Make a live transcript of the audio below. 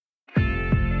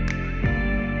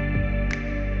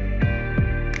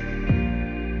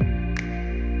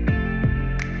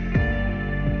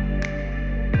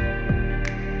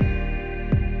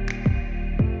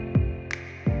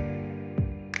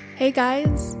Hey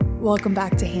guys, welcome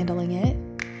back to Handling It.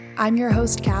 I'm your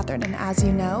host, Catherine, and as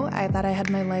you know, I thought I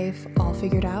had my life all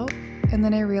figured out, and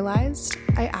then I realized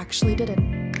I actually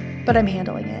didn't. But I'm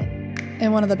handling it.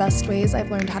 And one of the best ways I've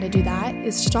learned how to do that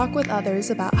is to talk with others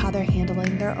about how they're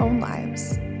handling their own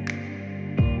lives.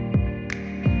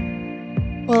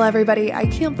 Well, everybody, I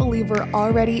can't believe we're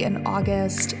already in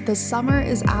August. The summer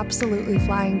is absolutely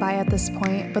flying by at this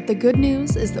point, but the good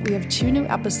news is that we have 2 new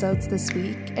episodes this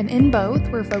week, and in both,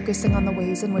 we're focusing on the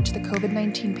ways in which the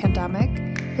COVID-19 pandemic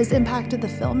has impacted the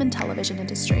film and television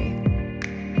industry.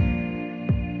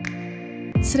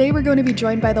 Today, we're going to be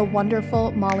joined by the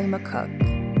wonderful Molly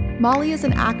McCook. Molly is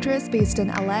an actress based in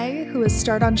LA who has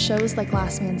starred on shows like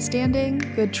Last Man Standing,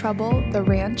 Good Trouble, The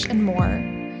Ranch, and more.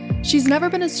 She's never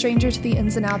been a stranger to the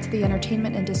ins and outs of the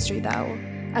entertainment industry, though,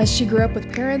 as she grew up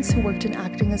with parents who worked in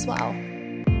acting as well.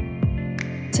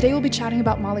 Today we'll be chatting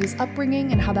about Molly's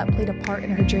upbringing and how that played a part in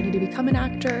her journey to become an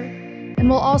actor, and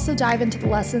we'll also dive into the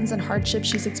lessons and hardships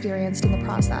she's experienced in the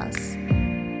process.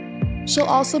 She'll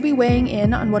also be weighing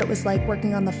in on what it was like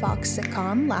working on the Fox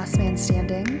sitcom Last Man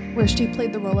Standing, where she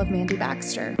played the role of Mandy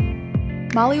Baxter.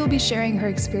 Molly will be sharing her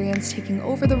experience taking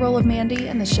over the role of Mandy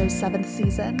in the show's 7th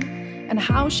season, and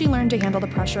how she learned to handle the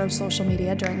pressure of social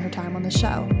media during her time on the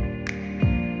show.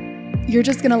 You're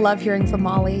just gonna love hearing from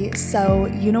Molly, so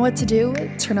you know what to do.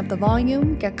 Turn up the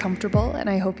volume, get comfortable, and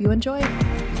I hope you enjoy.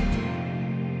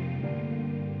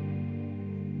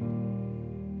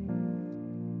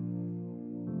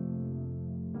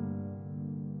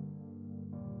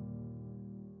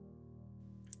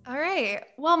 All right.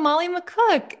 Well, Molly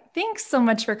McCook, thanks so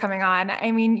much for coming on.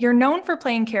 I mean, you're known for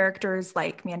playing characters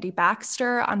like Mandy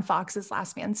Baxter on Fox's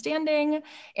Last Man Standing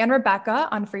and Rebecca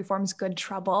on Freeform's Good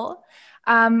Trouble.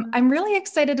 I'm really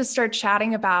excited to start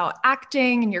chatting about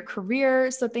acting and your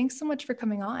career. So thanks so much for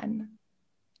coming on.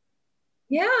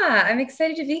 Yeah, I'm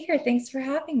excited to be here. Thanks for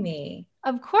having me.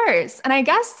 Of course. And I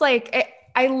guess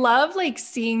I love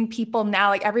seeing people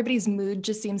now, everybody's mood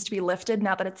just seems to be lifted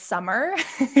now that it's summer.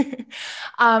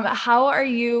 How are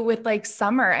you with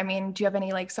summer? I mean, do you have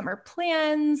any summer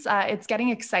plans? It's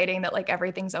getting exciting that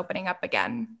everything's opening up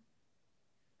again.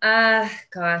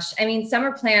 Gosh, I mean,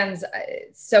 summer plans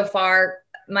so far,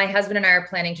 my husband and I are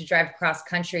planning to drive cross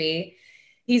country.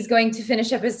 He's going to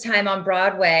finish up his time on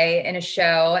Broadway in a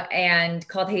show and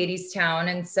called Hadestown.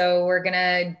 And so we're going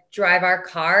to drive our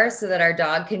car so that our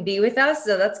dog can be with us.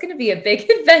 So that's going to be a big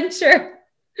adventure.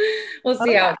 We'll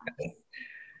see how it goes.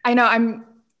 I know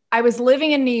I was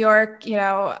living in New York,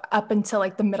 up until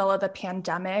the middle of the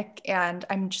pandemic, and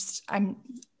I'm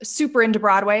super into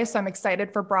Broadway. So I'm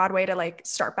excited for Broadway to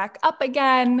start back up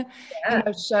again.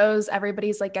 Yeah. Shows,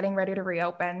 everybody's getting ready to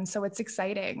reopen. So it's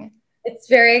exciting. It's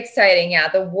very exciting. Yeah.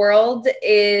 The world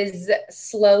is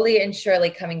slowly and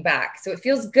surely coming back. So it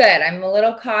feels good. I'm a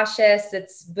little cautious.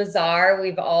 It's bizarre.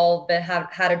 We've all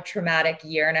had a traumatic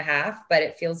year and a half, but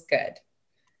it feels good.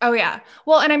 Oh yeah.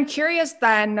 Well, and I'm curious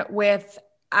then with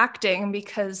acting,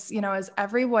 because, as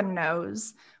everyone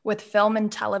knows, with film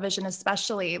and television,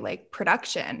 especially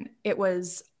production, it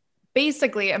was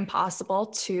basically impossible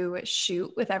to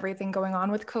shoot with everything going on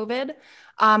with COVID.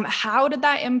 How did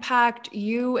that impact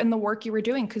you and the work you were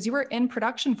doing? Because you were in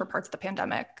production for parts of the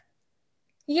pandemic.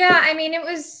 Yeah, I mean, it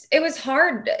was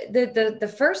hard.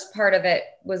 The first part of it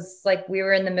was we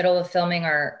were in the middle of filming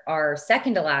our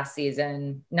second to last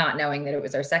season, not knowing that it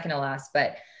was our second to last,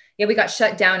 but yeah, we got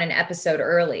shut down an episode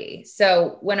early.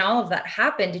 So when all of that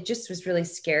happened, it just was really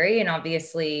scary. And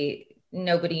obviously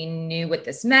nobody knew what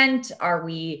this meant. Are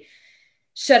we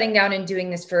shutting down and doing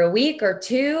this for a week or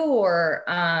 2, or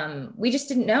we just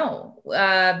didn't know.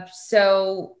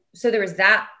 So there was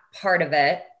that part of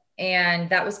it. And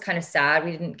that was kind of sad.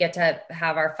 We didn't get to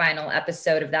have our final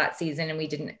episode of that season, and we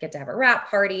didn't get to have a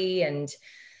wrap party and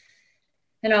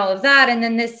all of that. And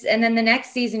then the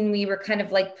next season, we were kind of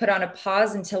put on a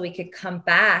pause until we could come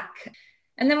back.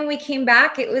 And then when we came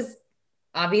back, it was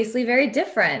obviously very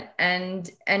different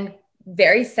and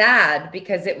very sad,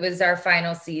 because it was our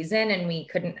final season and we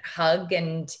couldn't hug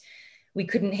and we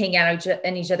couldn't hang out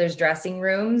in each other's dressing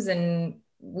rooms, and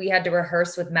we had to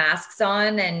rehearse with masks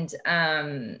on. And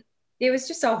it was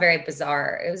just all very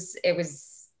bizarre. It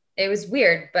was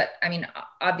weird, but I mean,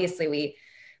 obviously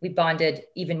we bonded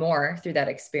even more through that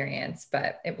experience,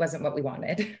 but it wasn't what we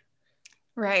wanted.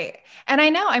 Right. And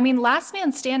I mean, Last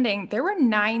Man Standing, there were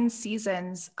 9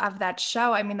 seasons of that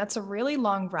show. I mean, that's a really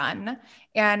long run.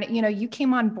 And, you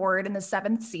came on board in the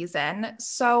 7th season.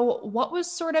 So what was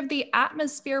sort of the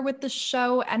atmosphere with the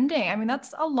show ending? I mean,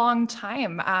 that's a long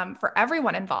time for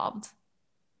everyone involved.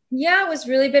 Yeah, it was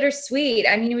really bittersweet.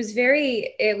 I mean, it was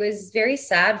very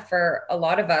sad for a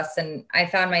lot of us. And I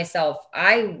found myself,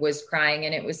 I was crying,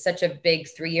 and it was such a big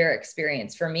 3 year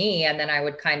experience for me. And then I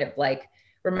would kind of like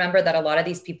remember that a lot of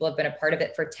these people have been a part of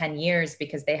it for 10 years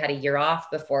because they had a year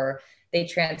off before they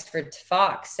transferred to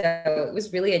Fox. So it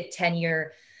was really a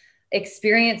 10-year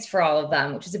experience for all of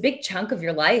them, which is a big chunk of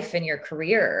your life and your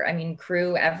career. I mean,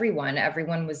 crew,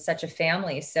 everyone was such a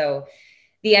family. So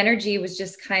the energy was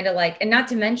just kind of like, and not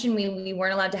to mention we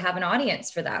weren't allowed to have an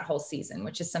audience for that whole season,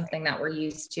 which is something that we're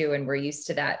used to. And we're used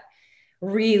to that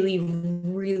really,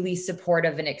 really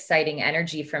supportive and exciting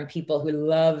energy from people who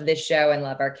love the show and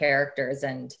love our characters.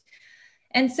 And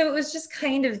so it was just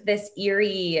kind of this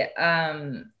eerie,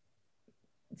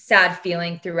 sad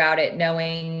feeling throughout it,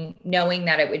 knowing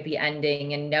that it would be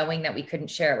ending and knowing that we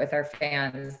couldn't share it with our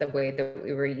fans the way that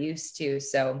we were used to.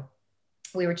 So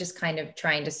we were just kind of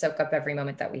trying to soak up every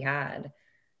moment that we had.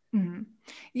 Mm-hmm.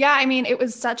 Yeah, I mean, it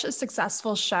was such a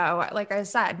successful show. Like I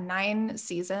said, 9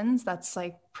 seasons, that's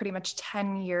like pretty much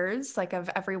 10 years like of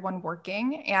everyone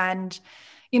working. And,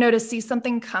 to see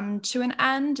something come to an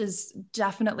end is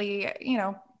definitely,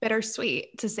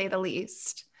 bittersweet to say the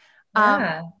least.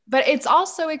 Yeah. But it's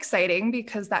also exciting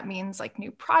because that means like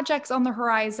new projects on the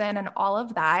horizon and all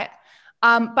of that.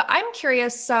 But I'm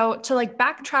curious, so to like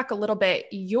backtrack a little bit,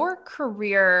 your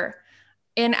career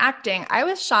in acting, I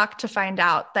was shocked to find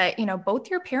out that, both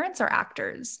your parents are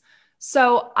actors.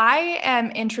 So I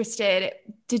am interested,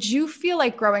 did you feel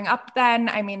like growing up then,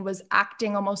 I mean, was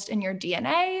acting almost in your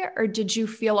DNA, or did you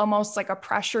feel almost like a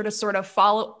pressure to sort of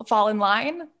fall in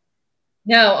line?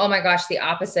 No, oh my gosh, the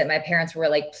opposite. My parents were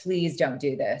like, please don't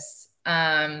do this.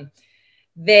 I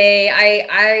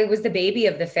was the baby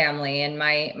of the family, and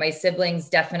my siblings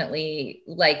definitely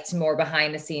liked more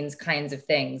behind the scenes kinds of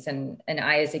things. And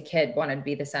I, as a kid, wanted to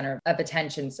be the center of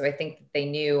attention. So I think that they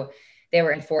knew they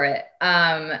were in for it.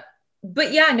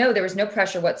 But yeah, no, there was no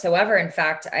pressure whatsoever. In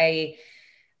fact, I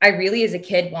really, as a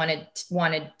kid,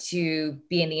 wanted to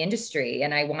be in the industry,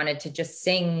 and I wanted to just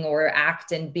sing or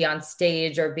act and be on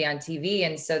stage or be on TV.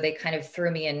 And so they kind of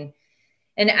threw me in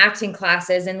acting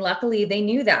classes. And luckily they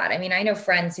knew that. I mean, I know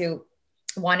friends who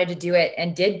wanted to do it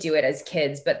and did do it as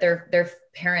kids, but their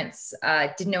parents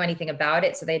didn't know anything about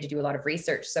it. So they had to do a lot of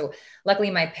research. So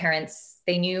luckily my parents,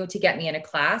 they knew to get me in a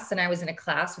class, and I was in a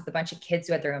class with a bunch of kids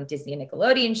who had their own Disney and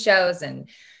Nickelodeon shows, and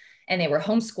they were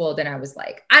homeschooled. And I was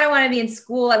like, I don't want to be in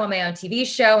school. I want my own TV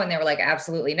show. And they were like,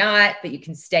 absolutely not, but you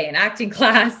can stay in acting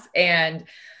class. And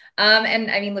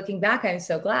I mean, looking back, I'm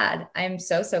so glad. I'm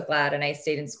so, so glad. And I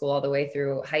stayed in school all the way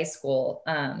through high school.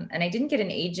 And I didn't get an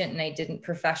agent, and I didn't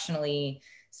professionally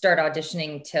start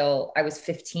auditioning till I was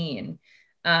 15.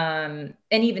 And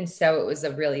even so, it was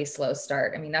a really slow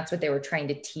start. I mean, that's what they were trying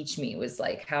to teach me, was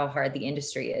like how hard the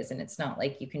industry is. And it's not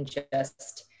like you can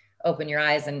just open your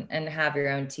eyes and have your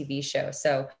own TV show.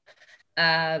 So,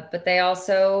 but they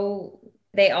also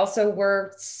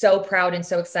were so proud and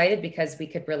so excited because we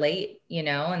could relate,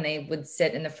 and they would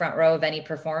sit in the front row of any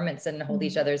performance and hold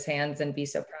each other's hands and be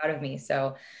so proud of me.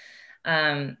 So,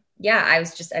 yeah, I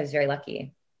was very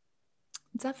lucky.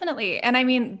 Definitely. And I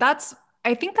mean,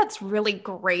 I think that's really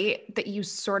great that you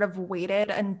sort of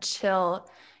waited until,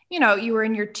 you were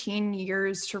in your teen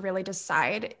years to really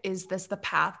decide, is this the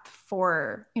path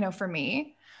for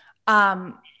me?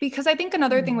 Because I think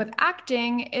another thing with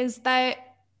acting is that,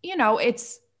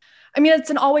 it's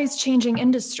an always changing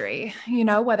industry,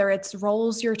 whether it's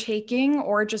roles you're taking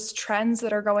or just trends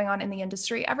that are going on in the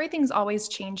industry, everything's always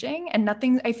changing, and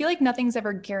I feel like nothing's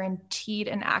ever guaranteed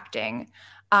in acting.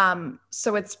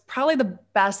 So it's probably the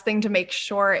best thing to make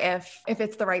sure if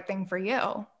it's the right thing for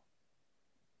you.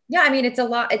 Yeah. I mean, it's a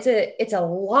lot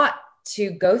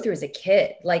to go through as a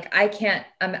kid. Like I'm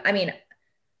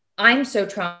so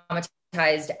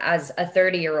traumatized as a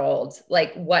 30-year-old,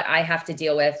 like what I have to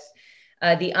deal with,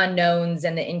 the unknowns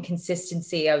and the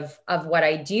inconsistency of what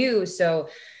I do. So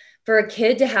for a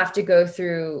kid to have to go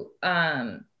through,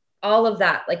 all of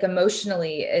that, like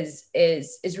emotionally is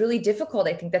really difficult.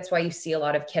 I think that's why you see a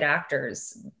lot of kid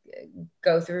actors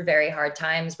go through very hard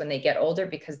times when they get older,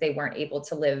 because they weren't able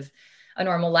to live a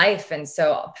normal life. And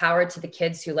so power to the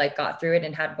kids who like got through it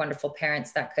and had wonderful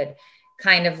parents that could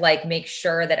kind of like make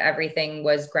sure that everything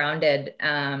was grounded.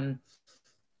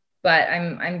 But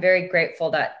I'm very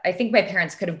grateful that I think my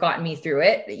parents could have gotten me through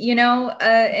it,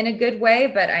 in a good way,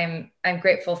 but I'm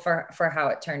grateful for how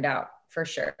it turned out, for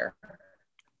sure.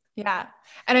 Yeah.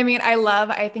 And I mean,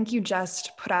 I think you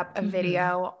just put up a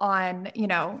video on,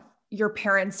 your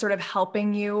parents sort of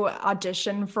helping you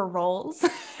audition for roles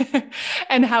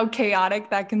and how chaotic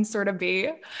that can sort of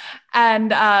be.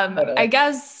 And Totally. I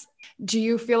guess, Do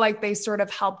you feel like they sort of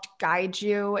helped guide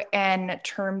you in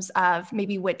terms of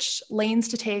maybe which lanes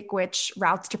to take, which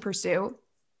routes to pursue?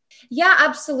 Yeah,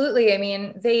 absolutely. I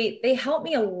mean, they helped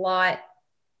me a lot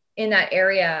in that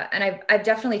area. And I've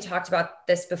definitely talked about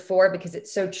this before because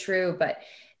it's so true, but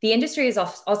the industry has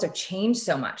also changed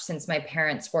so much since my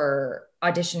parents were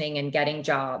auditioning and getting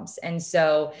jobs. And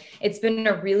so it's been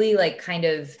a really like kind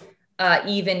of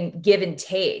even give and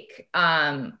take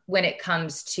when it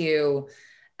comes to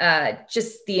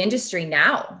just the industry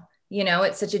now. You know,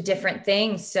 it's such a different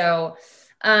thing. So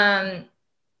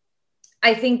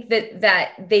I think that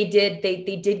they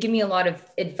did give me a lot of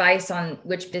advice on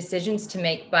which decisions to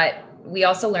make, but we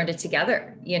also learned it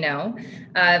together. You know,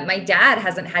 my dad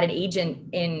hasn't had an agent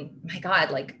in, my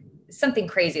God, like something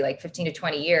crazy like 15 to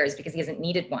 20 years because he hasn't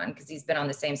needed one because he's been on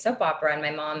the same soap opera, and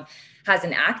my mom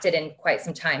hasn't acted in quite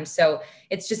some time. So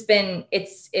it's just been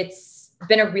it's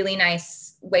been a really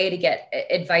nice way to get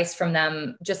advice from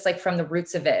them, just like from the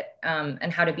roots of it,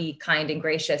 and how to be kind and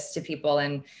gracious to people.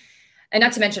 And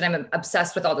not to mention, I'm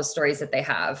obsessed with all the stories that they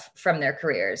have from their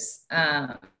careers.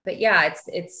 But yeah,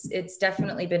 it's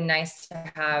definitely been nice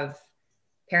to have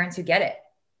parents who get it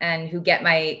and who get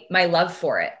my love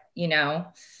for it, you know?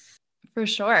 For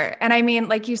sure. And I mean,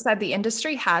 like you said, the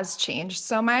industry has changed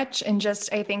so much. And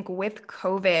just, I think with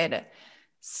COVID,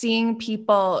 seeing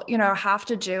people, have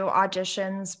to do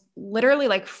auditions literally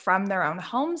like from their own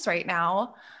homes right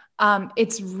now,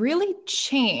 it's really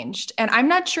changed. And I'm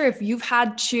not sure if you've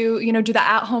had to, do the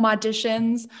at-home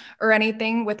auditions or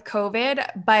anything with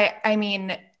COVID, but I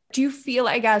mean, do you feel,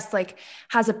 I guess, like,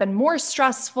 has it been more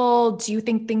stressful? Do you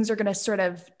think things are going to sort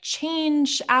of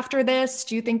change after this?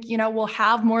 Do you think, we'll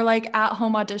have more like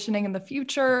at-home auditioning in the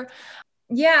future?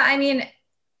 Yeah, I mean,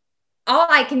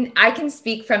 I can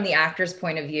speak from the actor's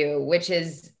point of view, which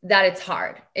is that it's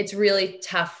hard. It's really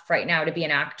tough right now to be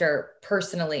an actor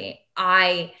personally.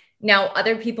 Now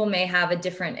other people may have a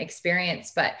different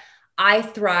experience, but I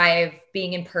thrive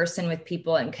being in person with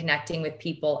people and connecting with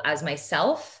people as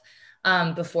myself,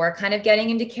 before kind of getting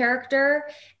into character.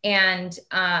 And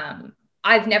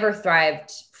I've never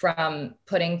thrived from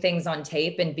putting things on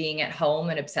tape and being at home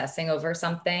and obsessing over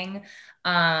something.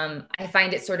 I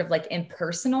find it sort of like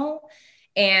impersonal.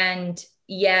 And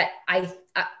yet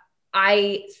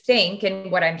I think,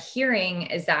 and what I'm hearing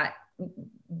is that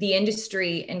the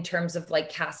industry, in terms of like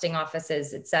casting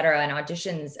offices, et cetera, and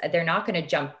auditions, they're not going to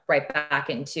jump right back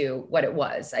into what it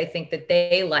was. I think that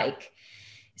they like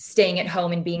staying at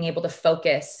home and being able to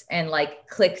focus and like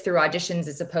click through auditions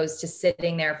as opposed to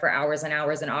sitting there for hours and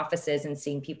hours in offices and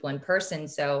seeing people in person.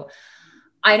 So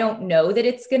I don't know that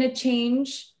it's going to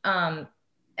change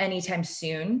anytime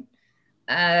soon.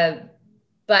 But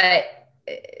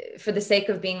for the sake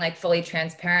of being like fully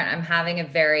transparent, I'm having a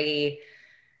very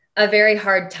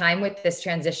hard time with this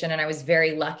transition. And I was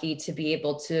very lucky to be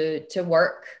able to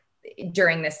work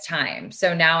during this time.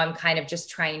 So now I'm kind of just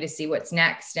trying to see what's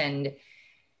next.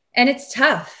 And it's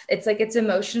tough. It's like, it's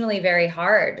emotionally very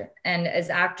hard. And as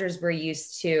actors, we're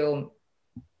used to,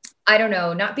 I don't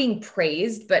know, not being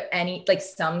praised, but like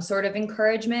some sort of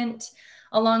encouragement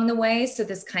along the way. So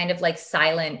this kind of like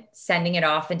silent sending it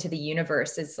off into the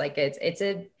universe is like, it's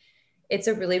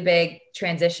a really big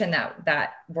transition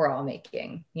that we're all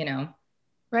making, you know?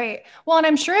 Right. Well, and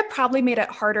I'm sure it probably made it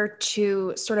harder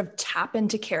to sort of tap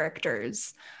into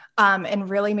characters, and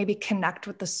really maybe connect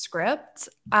with the script.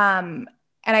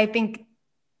 And I think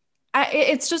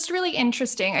it's just really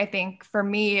interesting, I think, for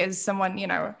me as someone,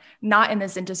 not in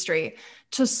this industry,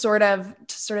 to sort of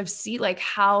see like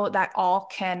how that all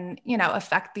can,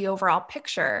 affect the overall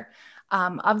picture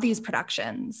of these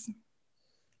productions.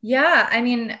 Yeah. I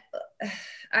mean,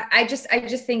 I just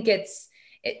think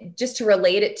just to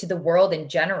relate it to the world in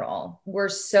general. We're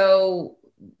so,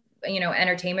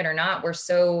 entertainment or not, we're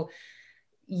so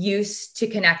used to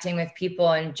connecting with people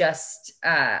and just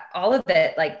all of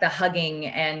it, like the hugging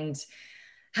and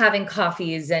having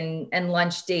coffees and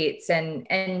lunch dates and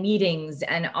meetings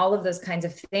and all of those kinds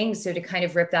of things. So to kind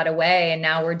of rip that away, and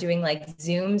now we're doing like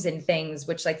Zooms and things,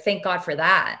 which, like, thank God for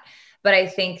that. But I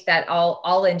think that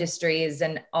all industries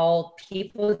and all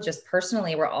people, just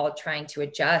personally, we're all trying to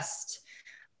adjust.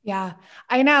 Yeah,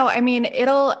 I know. I mean,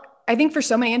 I think for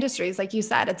so many industries, like you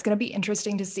said, it's going to be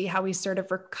interesting to see how we sort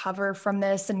of recover from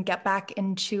this and get back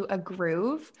into a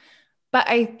groove. But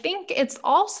I think it's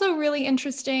also really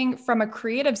interesting from a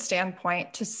creative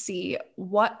standpoint to see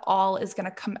what all is going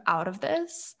to come out of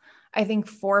this. I think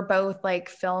for both like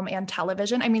film and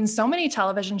television. I mean, so many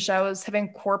television shows have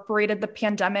incorporated the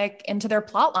pandemic into their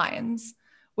plot lines,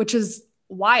 which is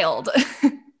wild.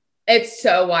 It's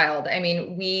so wild. I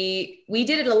mean, we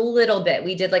did it a little bit.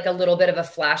 We did like a little bit of a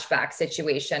flashback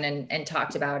situation and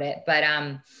talked about it. But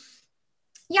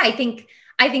yeah, I think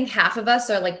half of us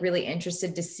are like really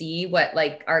interested to see what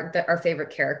like our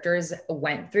favorite characters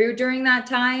went through during that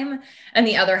time, and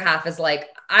the other half is like,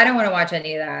 I don't want to watch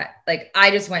any of that. Like, I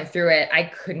just went through it. I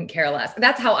couldn't care less.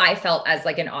 That's how I felt as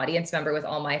like an audience member with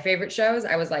all my favorite shows.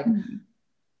 I was like, Mhm.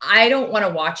 I don't want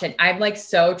to watch it. I'm like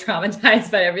so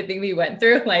traumatized by everything we went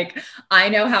through. Like, I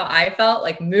know how I felt.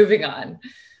 Like, moving on.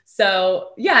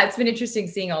 So yeah, it's been interesting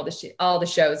seeing all the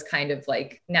shows kind of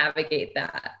like navigate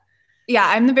that. Yeah,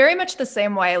 I'm very much the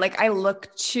same way. Like I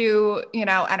look to,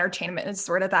 entertainment as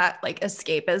sort of that like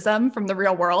escapism from the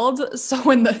real world. So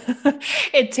when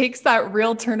it takes that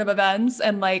real turn of events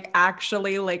and like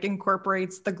actually like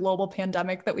incorporates the global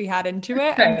pandemic that we had into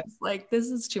it, I'm Right. just like, this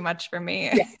is too much for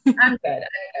me. Yeah, I'm good.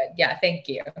 I'm good. Yeah, thank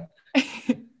you.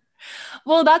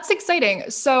 Well, that's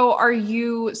exciting. So, are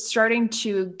you starting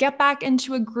to get back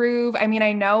into a groove? I mean,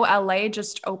 I know LA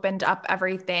just opened up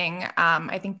everything.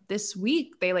 I think this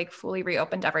week they like fully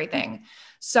reopened everything.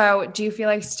 So, do you feel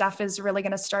like stuff is really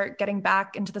going to start getting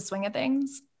back into the swing of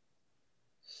things?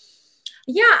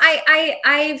 Yeah,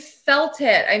 I felt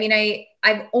it. I mean,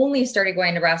 I've only started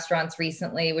going to restaurants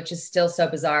recently, which is still so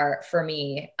bizarre for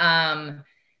me.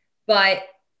 But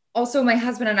also my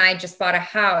husband and I just bought a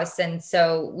house, and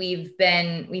so we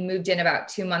moved in about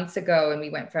 2 months ago, and we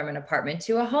went from an apartment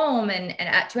to a home and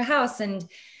to a house, and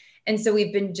so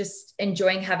we've been just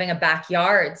enjoying having a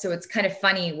backyard. So it's kind of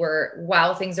funny,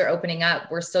 while things are opening up,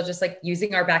 we're still just like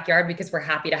using our backyard because we're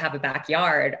happy to have a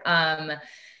backyard.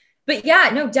 But yeah,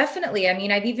 no, definitely. I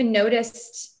mean, I've even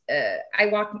noticed,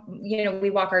 we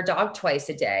walk our dog twice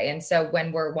a day. And so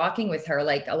when we're walking with her,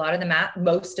 like a lot of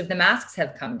most of the masks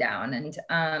have come down,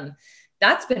 and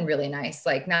that's been really nice.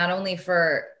 Like, not only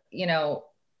for,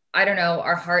 I don't know,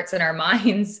 our hearts and our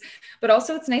minds, but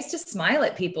also it's nice to smile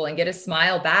at people and get a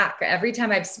smile back. Every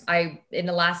time in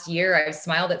the last year, I've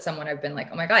smiled at someone, I've been like,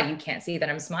 oh my God, you can't see that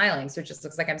I'm smiling. So it just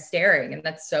looks like I'm staring. And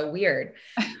that's so weird.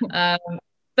 Um,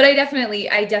 but I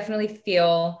definitely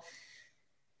feel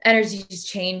energy is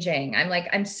changing.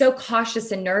 I'm so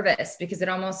cautious and nervous because it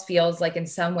almost feels like in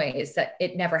some ways that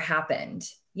it never happened,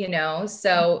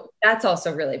 So that's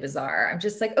also really bizarre. I'm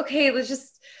just like, okay,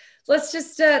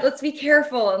 let's be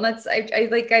careful. And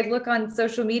I look on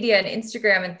social media and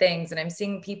Instagram and things, and I'm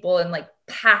seeing people in like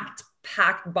packed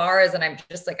bars. And I'm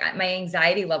just like, my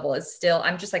anxiety level is still,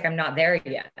 I'm just like, I'm not there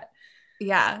yet,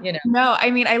 Yeah. you know? No,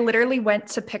 I mean, I literally went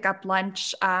to pick up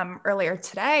lunch earlier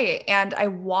today, and I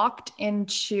walked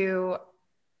into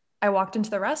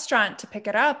the restaurant to pick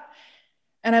it up,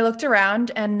 and I looked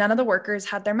around and none of the workers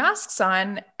had their masks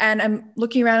on. And I'm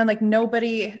looking around and like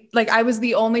nobody, like I was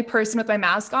the only person with my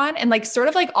mask on, and like sort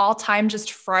of like all time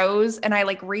just froze. And I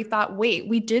like rethought, wait,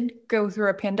 we did go through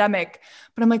a pandemic,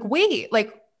 but I'm like, wait,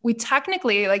 like we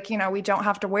technically like, we don't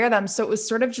have to wear them. So it was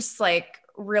sort of just like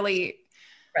really,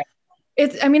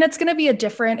 I mean, it's going to be a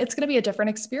different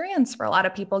experience for a lot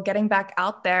of people getting back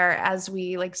out there as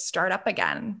we like start up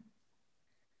again.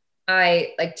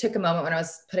 I like took a moment when I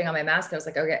was putting on my mask. I was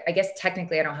like, okay, I guess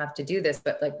technically I don't have to do this,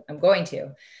 but like I'm going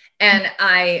to. And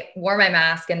I wore my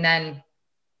mask. And then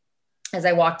as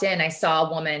I walked in, I saw a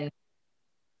woman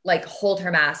like hold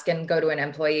her mask and go to an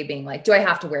employee being like, do I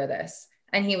have to wear this?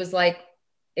 And he was like,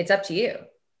 it's up to you.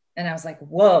 And I was like,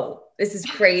 whoa, this is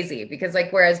crazy. Because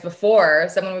like, whereas before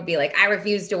someone would be like, I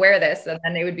refuse to wear this. And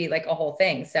then it would be like a whole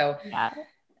thing. So Yeah.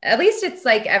 at least it's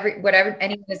like whatever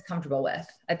anyone is comfortable with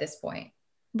at this point.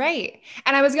 Right.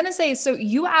 And I was going to say, so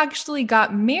you actually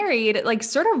got married like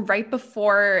sort of right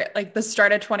before like the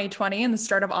start of 2020 and the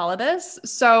start of all of this.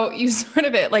 So you sort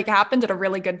of it like happened at a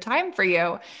really good time for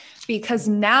you, because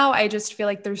now I just feel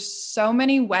like there's so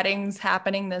many weddings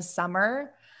happening this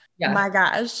summer. Yeah. My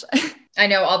gosh. I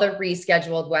know all the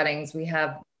rescheduled weddings. We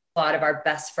have a lot of our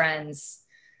best friends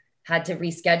had to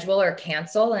reschedule or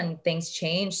cancel, and things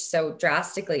changed so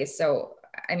drastically. So,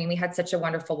 I mean, we had such a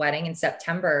wonderful wedding in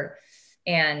September.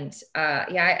 And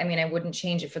yeah, I mean, I wouldn't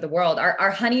change it for the world.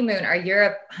 Our honeymoon, our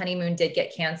Europe honeymoon did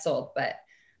get canceled, but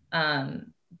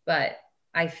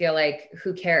I feel like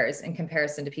who cares in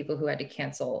comparison to people who had to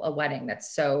cancel a wedding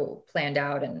that's so planned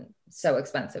out and so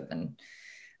expensive.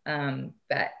 And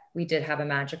but we did have a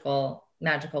magical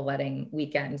wedding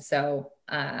weekend. So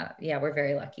yeah, we're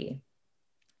very lucky.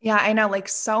 Yeah, I know, like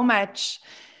so much.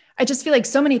 I just feel like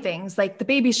so many things, like the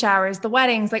baby showers, the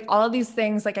weddings, like all of these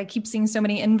things, like I keep seeing so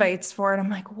many invites for it. I'm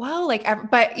like, whoa, like,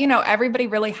 but everybody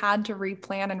really had to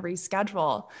replan and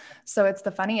reschedule. So it's the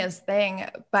funniest thing.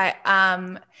 But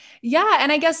yeah.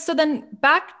 And I guess, so then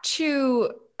back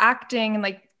to acting and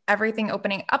like everything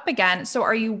opening up again. So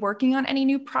are you working on any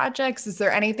new projects? Is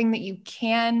there anything that you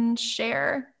can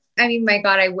share? I mean, my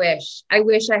God, I wish I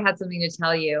had something to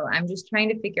tell you. I'm just trying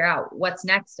to figure out what's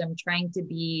next. I'm trying to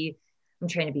be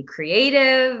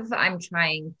creative. I'm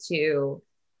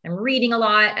reading a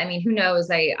lot. I mean, who knows?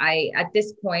 At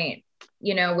this point,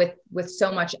 with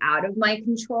so much out of my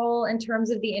control in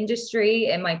terms of the industry,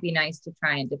 it might be nice to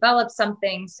try and develop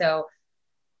something. So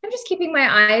I'm just keeping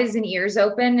my eyes and ears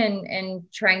open and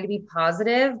trying to be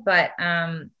positive, but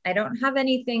I don't have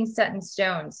anything set in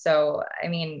stone. So, I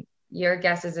mean, your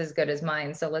guess is as good as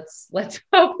mine. So let's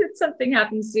hope that something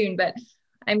happens soon. But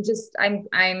I'm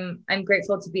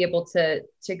grateful to be able to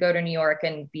go to New York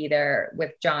and be there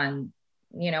with John,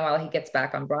 while he gets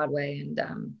back on Broadway,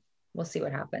 and we'll see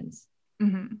what happens.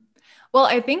 Mm-hmm. Well,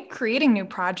 I think creating new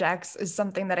projects is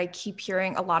something that I keep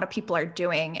hearing a lot of people are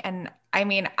doing. And I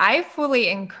mean, I fully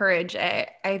encourage it.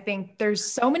 I think there's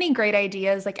so many great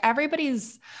ideas. Like everybody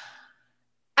is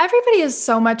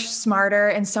so much smarter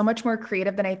and so much more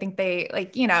creative than I think they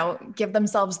give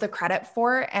themselves the credit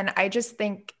for. And I just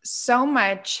think so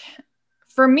much,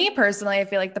 for me personally, I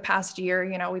feel like the past year,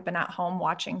 we've been at home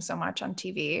watching so much on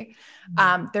TV.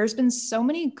 Mm-hmm. There's been so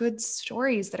many good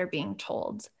stories that are being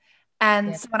told.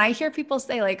 And so when I hear people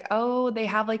say like, oh, they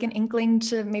have like an inkling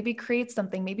to maybe create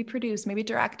something, maybe produce, maybe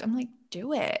direct, I'm like,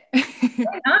 do it.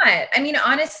 Why not? I mean,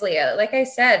 honestly, like I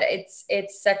said,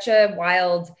 it's such a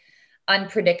wild,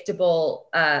 unpredictable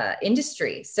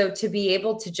industry. So to be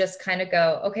able to just kind of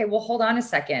go, okay, well, hold on a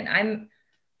second. I'm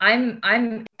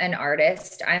an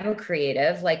artist. I'm a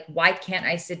creative. Like, why can't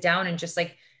I sit down and just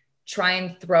like try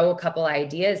and throw a couple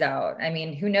ideas out? I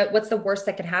mean, who knows what's the worst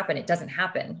that could happen? It doesn't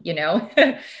happen,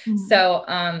 Mm-hmm. So,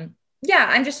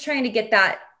 I'm just trying to get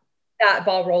that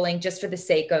ball rolling just for the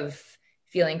sake of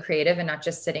feeling creative and not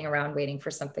just sitting around waiting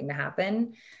for something to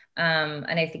happen.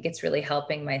 And I think it's really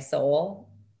helping my soul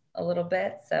a little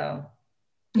bit. So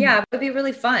it would be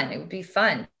really fun. It would be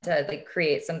fun to like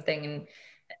create something and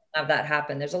have that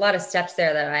happen. There's a lot of steps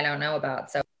there that I don't know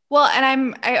about. So, well,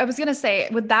 and I was going to say,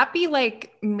 would that be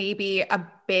like maybe a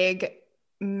big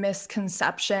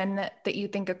misconception that you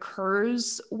think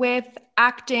occurs with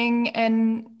acting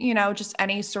and, just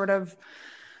any sort of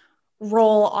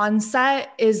role on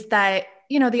set, is that,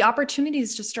 the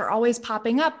opportunities just are always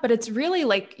popping up, but it's really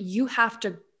like you have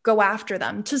to go after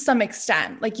them to some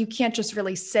extent. Like you can't just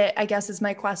really sit, I guess is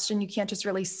my question. You can't just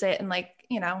really sit and like,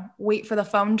 wait for the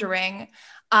phone to ring.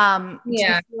 Do you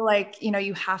feel like,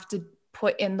 you have to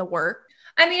put in the work?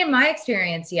 I mean, in my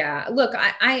experience, yeah. Look,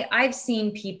 I've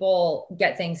seen people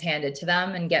get things handed to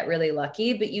them and get really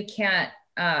lucky, but you can't,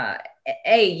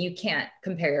 you can't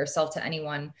compare yourself to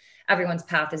anyone. Everyone's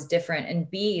path is different.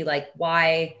 And B, like,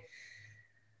 why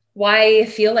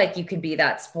feel like you can be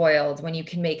that spoiled when you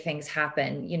can make things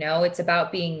happen? It's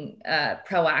about being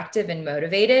proactive and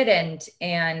motivated.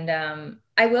 And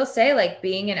I will say, like,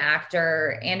 being an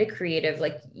actor and a creative,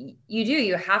 like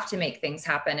you have to make things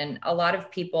happen. And a lot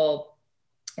of people,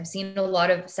 I've seen a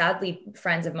lot of, sadly,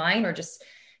 friends of mine or just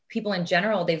people in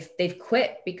general, they've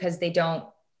quit because they don't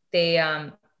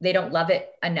love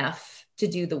it enough to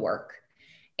do the work.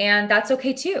 And that's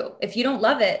okay too. If you don't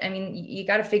love it, I mean, you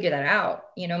got to figure that out.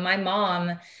 My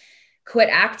mom quit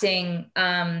acting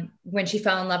when she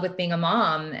fell in love with being a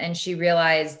mom, and she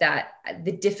realized that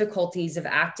the difficulties of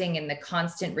acting and the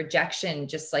constant rejection,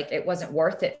 just like it wasn't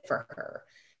worth it for her.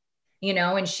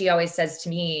 And she always says to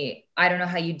me, I don't know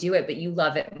how you do it, but you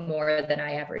love it more than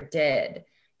I ever did.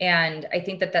 And I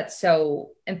think that that's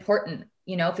so important.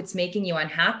 If it's making you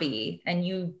unhappy and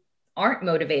you aren't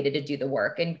motivated to do the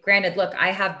work. And granted, look,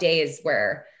 I have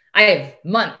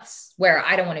months where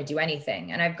I don't want to do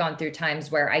anything. And I've gone through times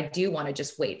where I do want to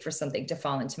just wait for something to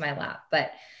fall into my lap.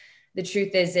 But the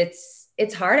truth is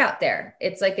it's hard out there.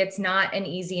 It's like, it's not an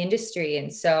easy industry.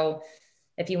 And so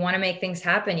if you want to make things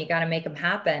happen, you got to make them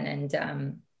happen. And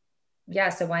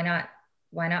so why not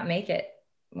make it?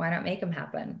 Why not make them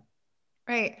happen?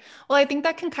 Right. Well, I think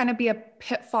that can kind of be a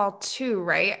pitfall too,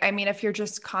 right? I mean, if you're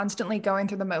just constantly going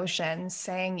through the motions,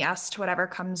 saying yes to whatever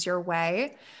comes your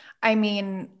way, I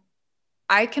mean,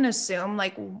 I can assume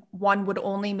like one would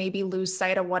only maybe lose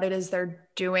sight of what it is they're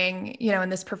doing, in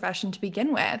this profession to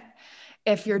begin with.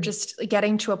 If you're just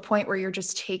getting to a point where you're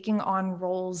just taking on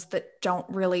roles that don't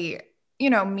really,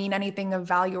 mean anything of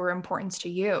value or importance to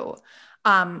you.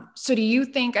 So do you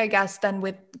think, I guess, then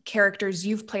with characters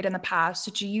you've played in the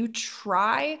past, do you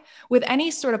try with any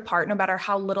sort of part, no matter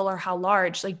how little or how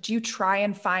large, like, do you try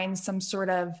and find some sort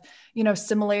of,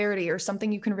 similarity or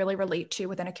something you can really relate to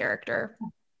within a character?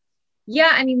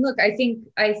 Yeah. I mean, look, I think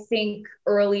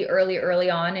early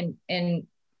on in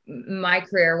my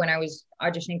career, when I was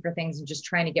auditioning for things and just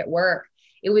trying to get work,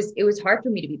 it was hard for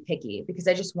me to be picky because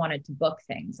I just wanted to book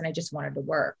things and I just wanted to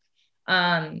work.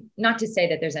 Not to say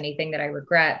that there's anything that I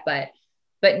regret, but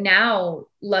now,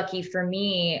 lucky for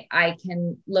me, I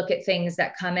can look at things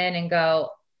that come in and go,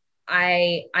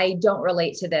 I don't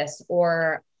relate to this,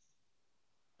 or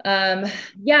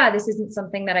yeah, this isn't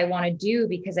something that I want to do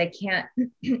because I can't,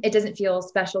 it doesn't feel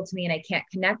special to me and I can't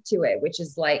connect to it, which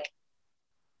is like,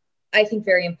 I think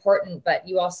very important, but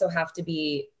you also have to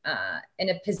be in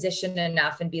a position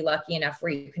enough and be lucky enough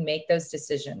where you can make those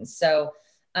decisions. So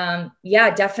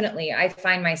yeah, definitely. I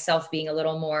find myself being a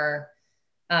little more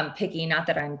picky, not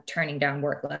that I'm turning down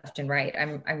work left and right.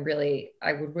 I would really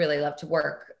love to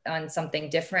work on something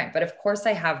different, but of course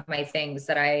I have my things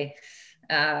that I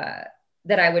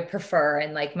would prefer,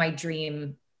 and like my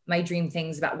dream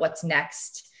things about what's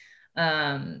next,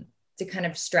 to kind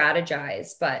of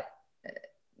strategize. But,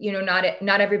 you know,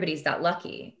 not everybody's that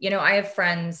lucky. You know, I have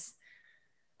friends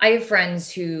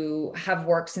who have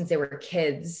worked since they were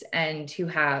kids and who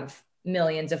have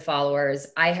millions of followers.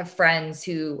 I have friends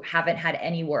who haven't had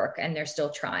any work and they're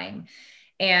still trying.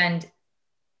 And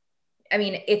I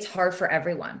mean, it's hard for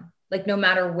everyone. Like, no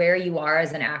matter where you are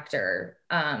as an actor,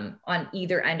 on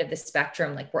either end of the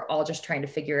spectrum, like, we're all just trying to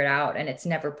figure it out, and it's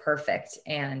never perfect.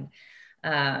 And,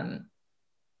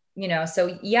 you know,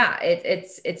 so yeah,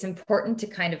 it's important to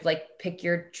kind of like pick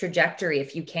your trajectory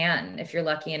if you can, if you're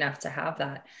lucky enough to have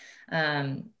that.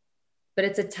 But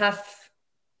it's a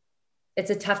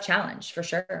tough challenge for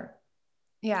sure.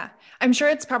 Yeah. I'm sure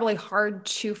it's probably hard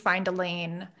to find a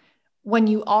lane when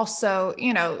you also,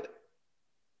 you know,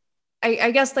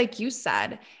 I guess, like you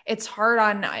said, it's hard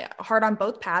on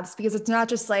both paths, because it's not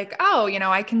just like, oh, you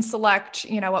know, I can select,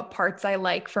 you know, what parts I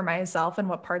like for myself and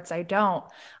what parts I don't.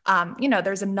 You know,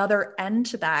 there's another end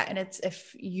to that. And it's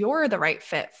if you're the right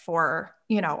fit for,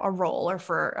 you know, a role or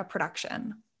for a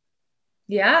production.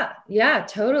 Yeah. Yeah,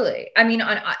 totally. I mean,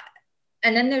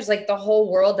 and then there's like the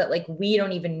whole world that like we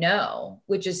don't even know,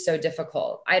 which is so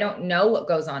difficult. I don't know what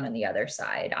goes on the other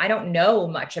side. I don't know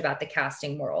much about the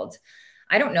casting world.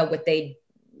 I don't know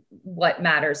what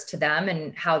matters to them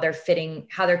and how they're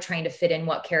trying to fit in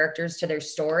what characters to their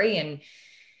story,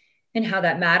 and how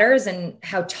that matters, and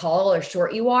how tall or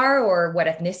short you are, or what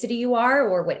ethnicity you are,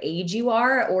 or what age you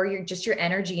are, or your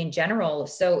energy in general.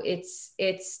 So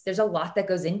there's a lot that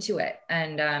goes into it.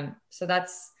 And so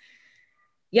that's,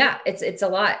 yeah, it's a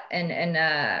lot.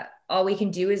 And all we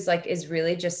can do is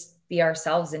really just be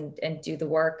ourselves and do the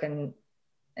work and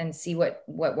see what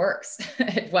works,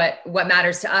 what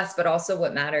matters to us, but also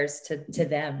what matters to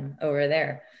them over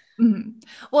there. Mm-hmm.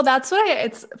 Well,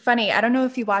 it's funny. I don't know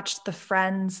if you watched the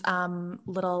Friends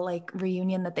little like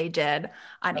reunion that they did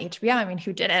on HBO. I mean,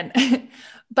 who didn't?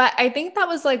 But I think that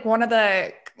was like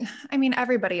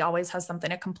everybody always has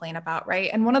something to complain about, right?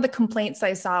 And one of the complaints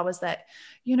I saw was that,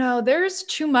 you know, there's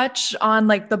too much on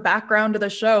like the background of the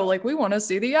show. Like, we want to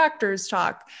see the actors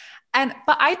talk.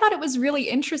 But I thought it was really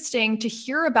interesting to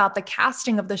hear about the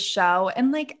casting of the show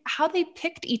and like how they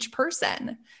picked each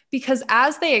person, because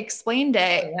as they explained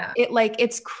it,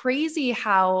 it's crazy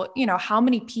how, you know, how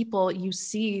many people you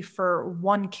see for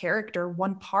one character,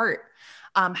 one part,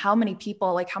 how many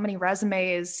people, like how many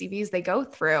resumes, CVs they go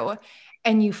through,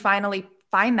 and you finally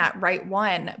find that right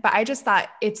one. But I just thought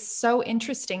it's so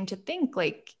interesting to think,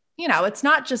 like, you know, it's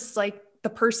not just like the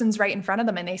person's right in front of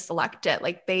them and they select it.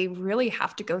 Like, they really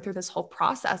have to go through this whole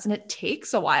process, and it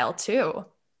takes a while too.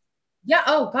 Yeah.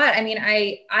 Oh God. I mean,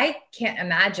 I can't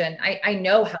imagine. I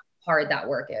know how hard that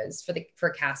work is for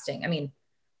casting. I mean,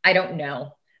 I don't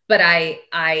know, but I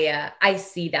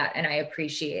see that and I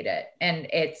appreciate it. And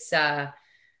it's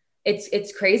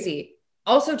crazy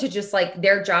also to just like,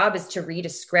 their job is to read a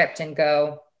script and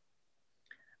go,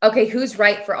 okay, who's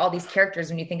right for all these characters?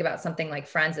 When you think about something like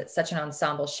Friends, it's such an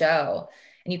ensemble show,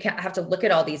 and you can't have to look at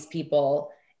all these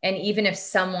people. And even if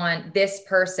this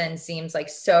person seems like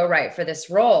so right for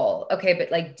this role, okay,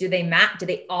 but like, do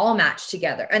they all match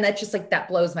together? And that's just like, that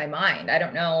blows my mind. I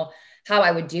don't know how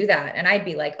I would do that. And I'd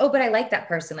be like, oh, but I like that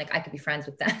person. Like, I could be friends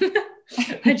with them.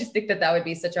 I just think that would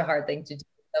be such a hard thing to do.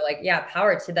 So like, yeah,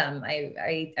 power to them.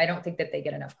 I don't think that they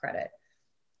get enough credit.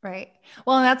 Right.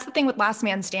 Well, and that's the thing with Last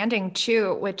Man Standing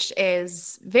too, which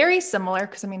is very similar,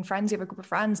 because I mean, Friends, you have a group of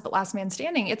friends, but Last Man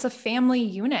Standing, it's a family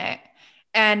unit.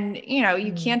 And, you know,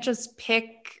 you can't just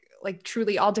pick like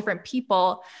truly all different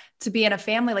people to be in a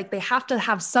family. Like, they have to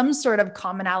have some sort of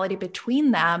commonality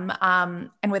between them.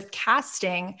 And with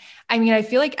casting, I mean, I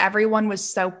feel like everyone was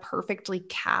so perfectly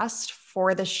cast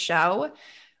for the show,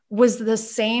 was the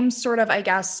same sort of, I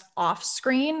guess, off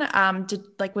screen?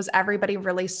 Was everybody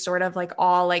really sort of like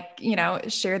all like,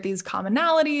 shared these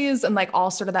commonalities and like all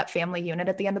sort of that family unit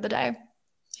at the end of the day?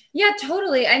 Yeah,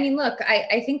 totally. I mean, look,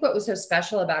 I think what was so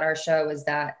special about our show was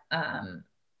that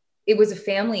it was a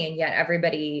family, and yet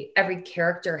every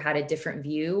character had a different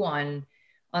view on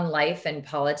life and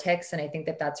politics. And I think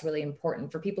that that's really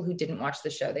important for people who didn't watch the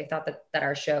show. They thought that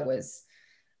our show was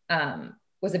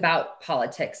about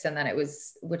politics, and then it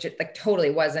was, which it like totally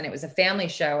wasn't. It was a family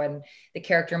show, and the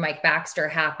character Mike Baxter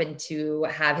happened to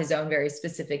have his own very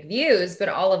specific views, but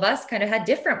all of us kind of had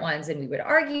different ones, and we would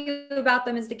argue about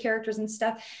them as the characters and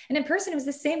stuff. And in person, it was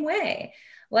the same way.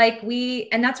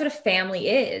 And that's what a family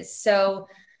is. So,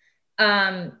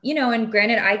 and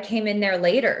granted, I came in there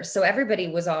later, so everybody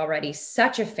was already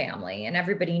such a family, and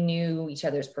everybody knew each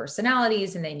other's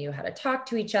personalities, and they knew how to talk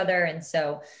to each other. And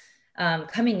so,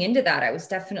 coming into that, I was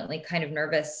definitely kind of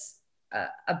nervous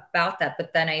about that.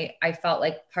 But then I felt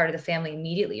like part of the family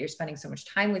immediately. You're spending so much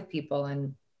time with people,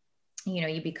 and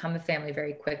you become a family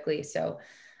very quickly. So,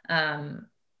 and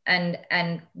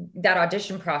that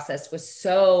audition process was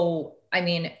so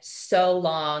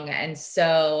long and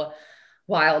so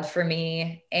wild for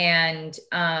me. And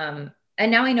now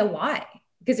I know why,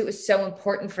 because it was so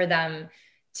important for them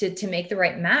to make the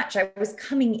right match. I was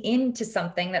coming into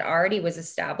something that already was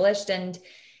established, and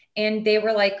they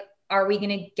were like, are we going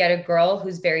to get a girl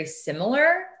who's very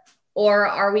similar, or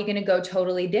are we going to go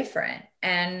totally different?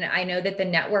 And I know that the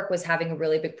network was having a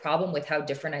really big problem with how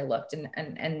different I looked,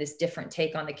 and this different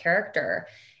take on the character.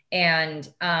 And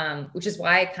which is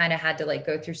why I kind of had to like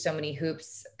go through so many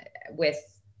hoops with,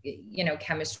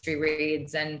 chemistry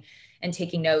reads and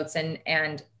taking notes,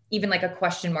 and even like a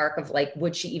question mark of like,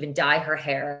 would she even dye her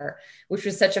hair? Which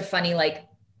was such a funny, like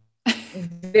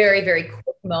very, very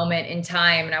quick moment in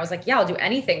time. And I was like, yeah, I'll do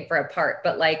anything for a part.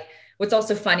 But like, what's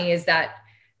also funny is that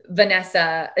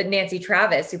Nancy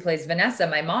Travis, who plays Vanessa,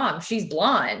 my mom, she's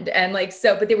blonde. And like,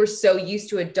 but they were so used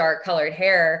to a dark colored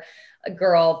hair, a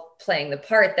girl playing the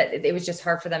part, that it was just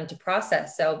hard for them to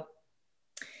process. So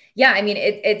yeah, I mean,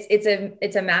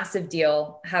 it's a massive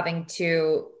deal having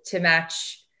to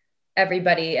match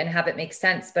everybody and have it make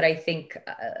sense. But I think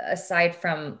aside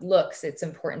from looks, it's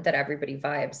important that everybody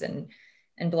vibes and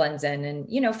blends in.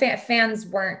 And fans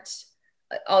weren't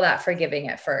all that forgiving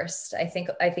at first. I think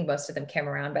most of them came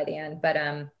around by the end. But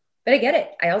I get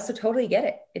it. I also totally get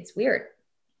it. It's weird.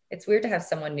 It's weird to have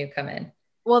someone new come in.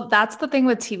 Well, that's the thing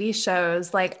with TV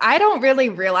shows. Like, I don't really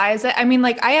realize it. I mean,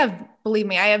 like, believe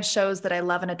me, I have shows that I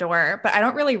love and adore, but I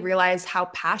don't really realize how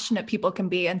passionate people can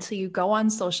be until you go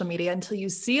on social media, until you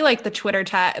see like the Twitter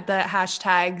the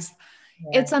hashtags.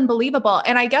 Yeah. It's unbelievable.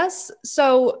 And I guess,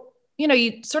 so,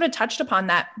 you sort of touched upon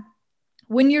that.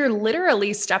 When you're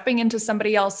literally stepping into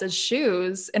somebody else's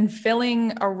shoes and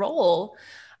filling a role,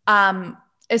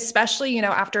 especially,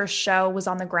 after a show was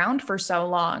on the ground for so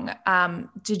long,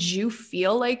 did you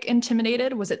feel like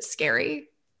intimidated? Was it scary?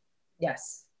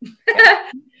 Yes.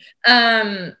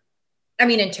 I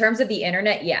mean, in terms of the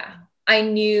internet, yeah, I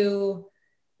knew,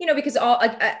 because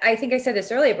I think I said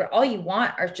this earlier, but all you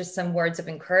want are just some words of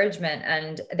encouragement.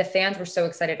 And the fans were so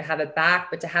excited to have it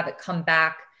back, but to have it come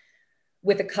back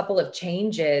with a couple of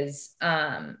changes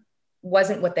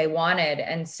wasn't what they wanted.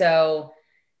 And so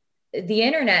the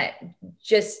internet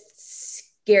just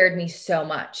scared me so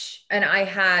much. And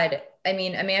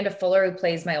Amanda Fuller, who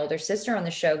plays my older sister on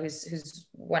the show, who's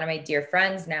one of my dear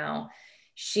friends now,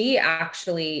 she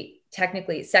actually,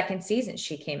 technically second season,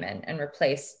 she came in and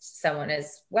replaced someone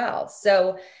as well.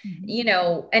 So,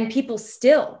 and people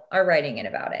still are writing in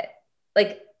about it.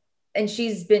 Like, and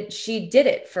she did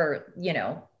it for,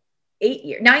 9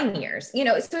 years,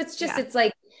 so it's just, yeah.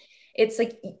 It's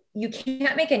like you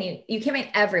can't make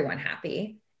everyone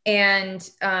happy. And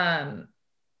I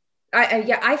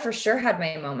for sure had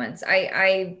my moments.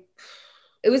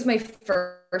 It was my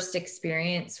first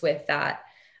experience with that,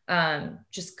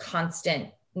 just constant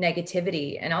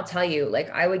negativity. And I'll tell you, like,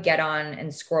 I would get on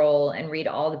and scroll and read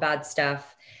all the bad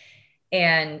stuff.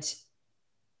 And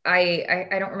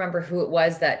I don't remember who it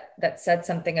was that said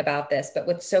something about this, but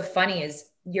what's so funny is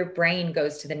your brain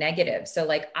goes to the negative. So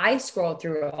like, I scrolled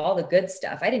through all the good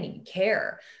stuff. I didn't even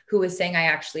care who was saying I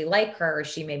actually like her, or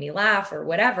she made me laugh or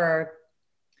whatever.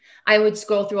 I would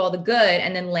scroll through all the good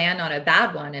and then land on a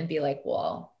bad one and be like,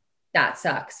 well, that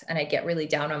sucks. And I get really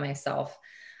down on myself,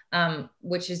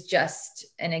 which is just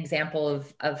an example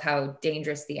of how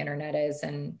dangerous the internet is.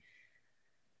 And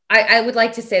I would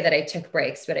like to say that I took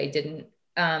breaks, but I didn't.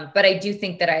 But I do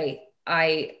think that I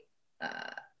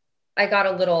got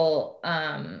a little,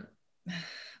 I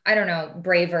don't know,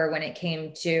 braver when it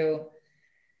came to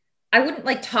I wouldn't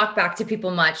like talk back to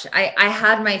people much. I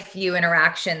had my few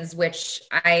interactions, which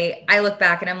I look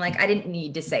back and I'm like, I didn't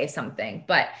need to say something.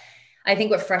 But I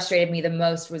think what frustrated me the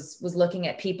most was looking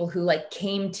at people who like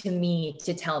came to me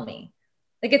to tell me.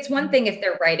 Like it's one thing if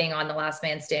they're writing on the Last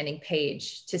Man Standing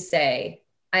page to say,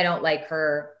 I don't like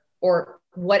her or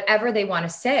whatever they want to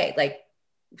say, like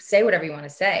say whatever you want to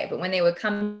say. But when they would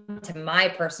come to my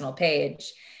personal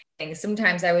page,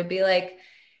 sometimes I would be like,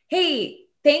 hey,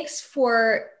 thanks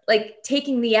for like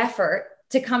taking the effort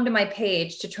to come to my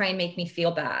page to try and make me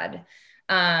feel bad.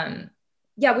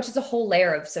 Yeah, which is a whole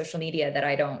layer of social media that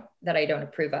I don't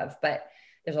approve of. But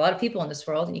there's a lot of people in this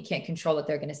world and you can't control what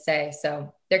they're going to say.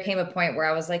 So there came a point where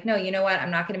I was like, no, you know what? I'm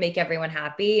not going to make everyone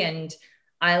happy. And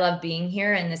I love being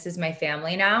here and this is my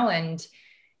family now. And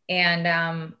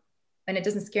it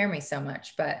doesn't scare me so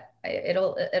much, but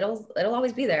it'll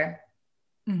always be there.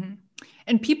 Mm-hmm.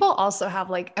 And people also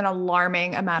have like an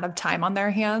alarming amount of time on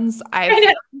their hands.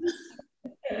 I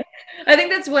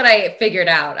think that's what I figured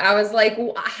out. I was like,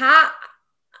 how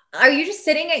are you just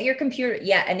sitting at your computer?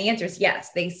 Yeah. And the answer is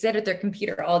yes. They sit at their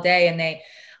computer all day and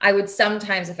I would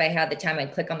sometimes, if I had the time,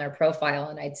 I'd click on their profile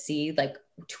and I'd see like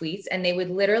tweets and they would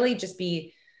literally just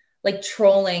be like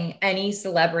trolling any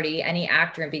celebrity, any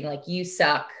actor and being like, you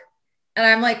suck. And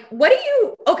I'm like,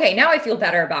 okay, now I feel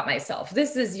better about myself.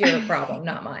 This is your problem,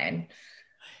 not mine.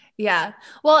 Yeah.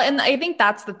 Well, and I think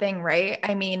that's the thing, right?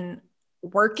 I mean,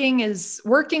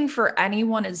 working for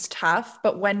anyone is tough,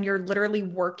 but when you're literally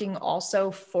working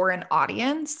also for an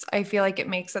audience, I feel like it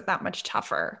makes it that much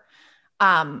tougher.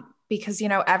 Because,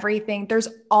 there's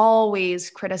always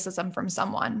criticism from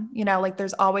someone, like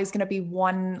there's always going to be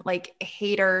one like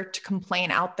hater to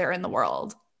complain out there in the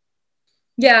world.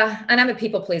 Yeah. And I'm a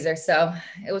people pleaser. So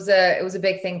it was a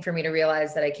big thing for me to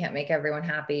realize that I can't make everyone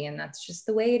happy. And that's just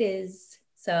the way it is.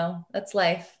 So that's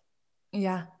life.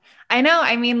 Yeah, I know.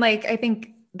 I mean, like, I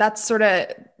think that's sort of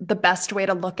the best way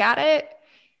to look at it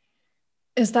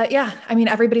is that, yeah, I mean,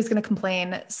 everybody's going to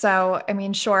complain. So, I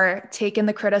mean, sure, take in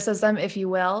the criticism if you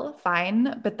will,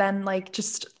 fine. But then like,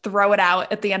 just throw it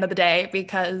out at the end of the day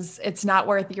because it's not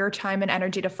worth your time and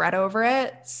energy to fret over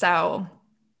it. So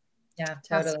yeah,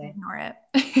 totally ignore it.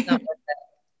 Not worth it,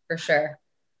 for sure.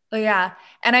 Yeah.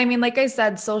 And I mean, like I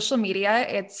said, social media,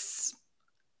 it's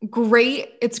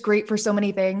great. It's great for so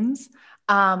many things.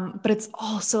 But it's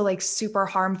also like super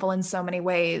harmful in so many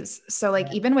ways. So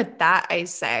like, even with that, I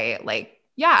say like,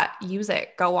 yeah, use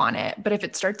it, go on it. But if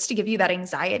it starts to give you that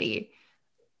anxiety,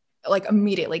 like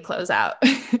immediately close out.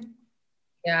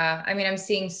 Yeah. I mean, I'm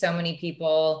seeing so many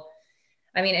people,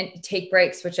 I mean, and take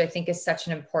breaks, which I think is such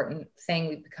an important thing.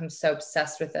 We've become so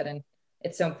obsessed with it. And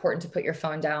it's so important to put your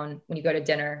phone down when you go to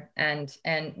dinner and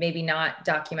maybe not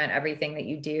document everything that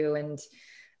you do. And,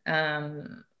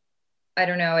 I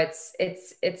don't know.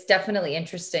 It's definitely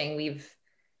interesting. We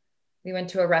went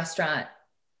to a restaurant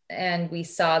and we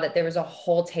saw that there was a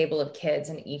whole table of kids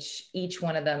and each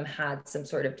one of them had some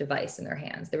sort of device in their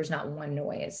hands. There was not one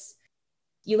noise.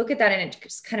 You look at that and it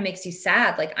just kind of makes you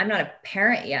sad. Like I'm not a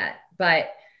parent yet,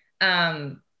 but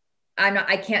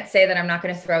I can't say that I'm not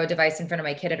going to throw a device in front of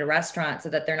my kid at a restaurant so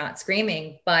that they're not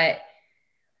screaming, but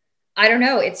I don't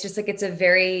know. It's just like, it's a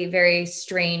very, very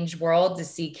strange world to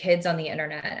see kids on the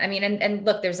internet. I mean, and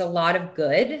look, there's a lot of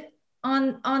good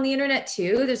on the internet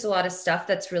too. There's a lot of stuff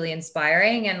that's really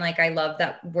inspiring. And like, I love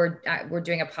that we're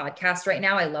doing a podcast right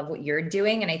now. I love what you're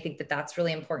doing. And I think that that's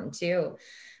really important too.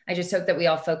 I just hope that we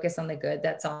all focus on the good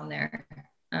that's on there.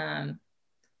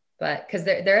 But cause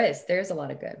there's a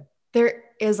lot of good. There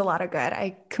is a lot of good.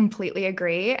 I completely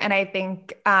agree. And I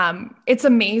think it's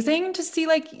amazing to see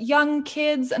like young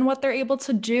kids and what they're able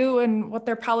to do and what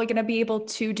they're probably going to be able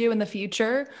to do in the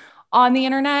future on the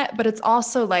internet. But it's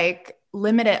also like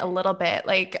limit it a little bit.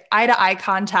 Like eye to eye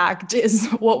contact is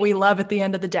what we love at the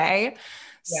end of the day.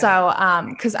 Yeah.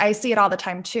 So, cause I see it all the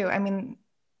time too. I mean,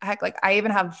 heck, like I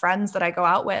even have friends that I go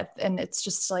out with and it's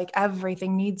just like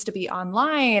everything needs to be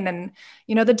online and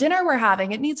the dinner we're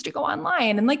having, it needs to go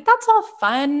online and like that's all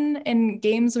fun and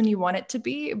games when you want it to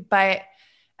be, but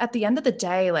at the end of the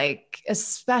day, like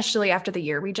especially after the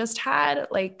year we just had,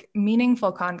 like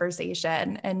meaningful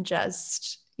conversation and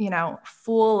just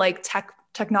full like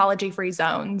technology free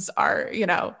zones are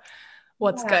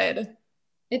what's good.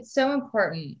 It's so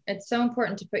important. It's so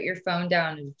important to put your phone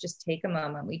down and just take a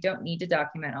moment. We don't need to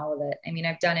document all of it. I mean,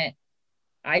 I've done it.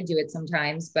 I do it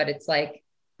sometimes, but it's like,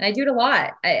 and I do it a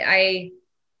lot. I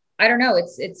don't know.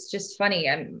 It's just funny.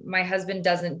 My husband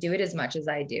doesn't do it as much as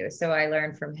I do. So I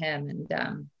learned from him.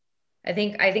 And, I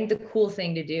think the cool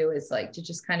thing to do is like, to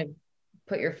just kind of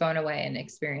put your phone away and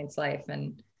experience life.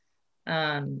 And,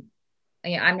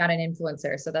 I'm not an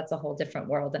influencer, so that's a whole different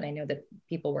world. And I know that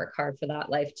people work hard for that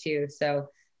life too. So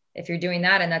if you're doing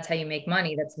that and that's how you make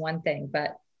money, that's one thing.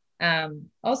 But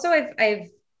also I've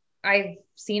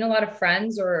seen a lot of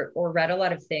friends or read a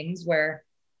lot of things where,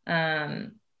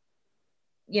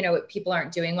 people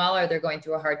aren't doing well or they're going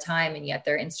through a hard time, and yet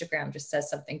their Instagram just says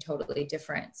something totally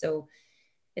different. So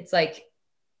it's like,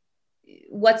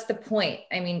 what's the point?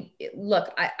 I mean,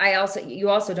 look, you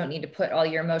also don't need to put all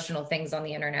your emotional things on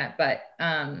the internet, but,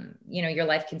 your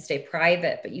life can stay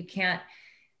private, but you can't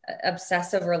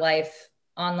obsess over life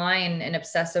online and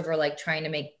obsess over like trying to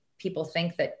make people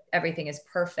think that everything is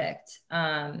perfect.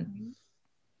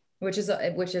 Which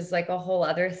is like a whole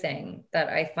other thing that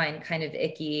I find kind of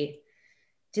icky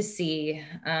to see.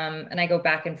 And I go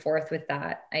back and forth with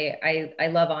that. I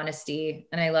love honesty,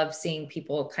 and I love seeing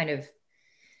people kind of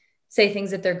say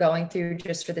things that they're going through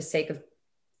just for the sake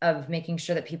of making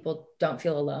sure that people don't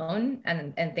feel alone,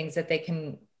 and things that they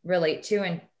can relate to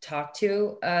and talk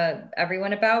to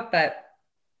everyone about. But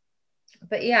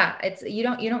yeah, it's, you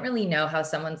don't really know how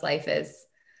someone's life is.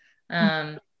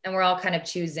 And we're all kind of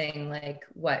choosing like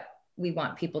what we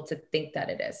want people to think that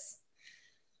it is.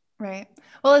 Right.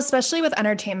 Well, especially with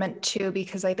entertainment too,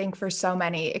 because I think for so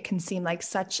many, it can seem like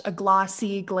such a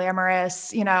glossy,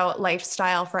 glamorous,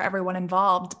 lifestyle for everyone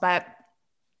involved. But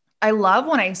I love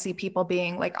when I see people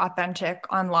being like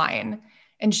authentic online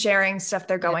and sharing stuff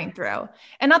they're going through.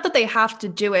 And not that they have to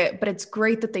do it, but it's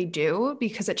great that they do,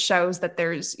 because it shows that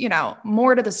there's,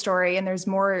 more to the story, and there's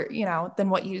more, than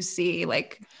what you see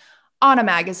like on a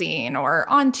magazine or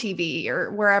on TV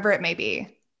or wherever it may be.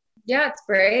 Yeah, it's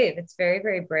brave. It's very,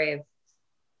 very brave.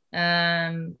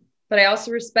 But I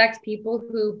also respect people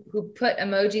who put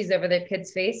emojis over their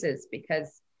kids' faces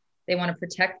because they want to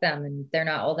protect them, and they're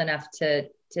not old enough to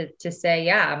say,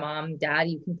 yeah, mom, dad,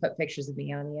 you can put pictures of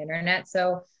me on the internet.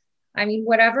 So, I mean,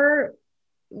 whatever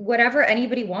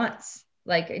anybody wants,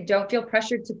 like, don't feel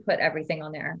pressured to put everything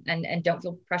on there, and don't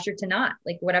feel pressured to not,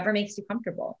 like, whatever makes you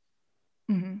comfortable.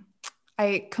 Mm-hmm.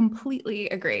 I completely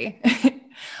agree.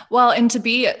 Well, and to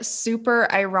be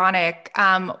super ironic,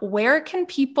 where can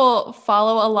people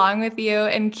follow along with you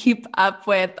and keep up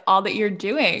with all that you're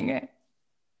doing?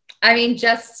 I mean,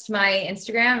 just my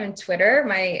Instagram and Twitter.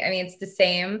 It's the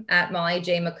same, at Molly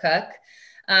J. McCook.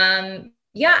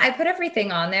 Yeah, I put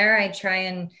everything on there. I try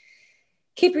and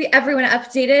keep everyone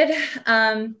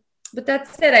updated. But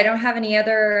that's it. I don't have any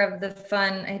other of the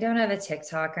fun. I don't have a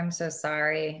TikTok. I'm so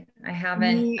sorry. I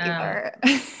haven't. Me either.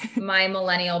 My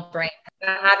millennial brain,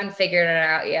 I haven't figured it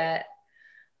out yet.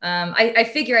 I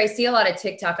figure I see a lot of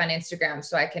TikTok on Instagram,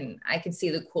 so I can see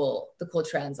the cool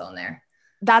trends on there.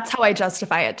 That's how I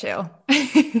justify it too.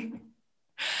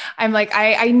 I'm like,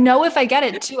 I know if I get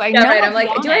it too. I know. Right. I'm like,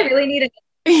 do I really need it?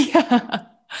 Yeah.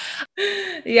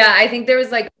 Yeah. I think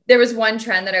there was one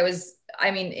trend that I was,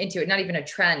 into it, not even a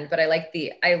trend, but I like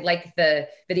the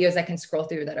videos I can scroll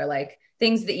through that are like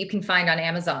things that you can find on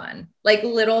Amazon, like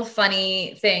little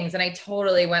funny things. And I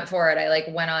totally went for it. I like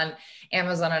went on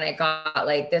Amazon and I got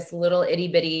like this little itty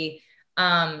bitty,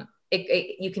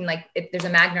 you can there's a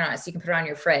magnet on it, so you can put it on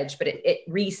your fridge, but it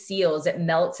reseals, it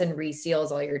melts and reseals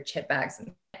all your chip bags.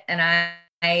 And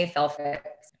I fell for it.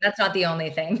 That's not the only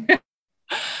thing.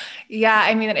 Yeah.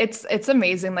 I mean, it's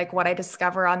amazing. Like what I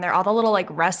discover on there, all the little like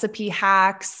recipe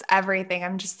hacks, everything.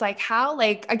 I'm just like, how,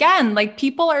 like, again, like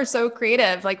people are so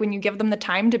creative. Like when you give them the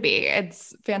time to be,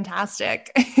 it's fantastic.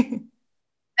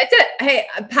 That's it. Hey,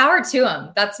 power to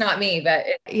them. That's not me, but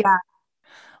yeah.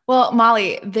 Well,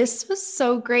 Molly, this was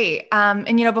so great. And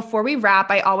before we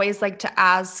wrap, I always like to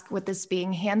ask, with this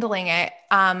being handling it,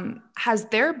 has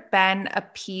there been a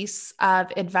piece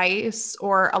of advice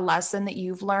or a lesson that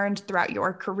you've learned throughout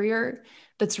your career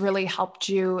that's really helped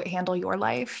you handle your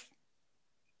life?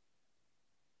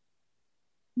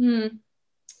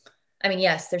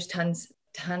 Yes, there's tons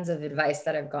of advice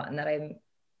that I've gotten that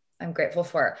I'm grateful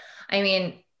for.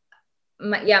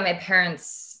 My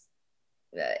parents,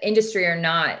 industry or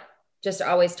not, just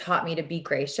always taught me to be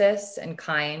gracious and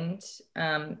kind.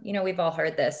 We've all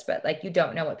heard this, but like, you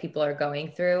don't know what people are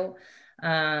going through.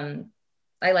 I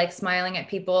like smiling at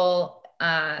people,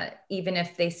 even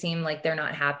if they seem like they're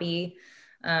not happy.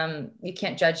 You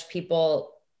can't judge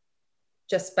people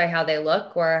just by how they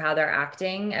look or how they're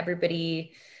acting.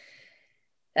 Everybody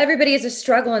has a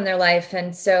struggle in their life.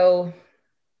 And so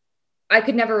I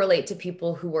could never relate to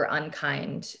people who were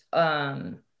unkind,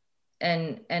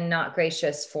 and not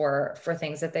gracious for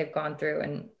things that they've gone through.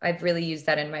 And I've really used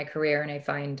that in my career. And I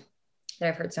find that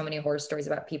I've heard so many horror stories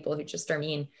about people who just are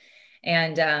mean,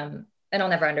 and I'll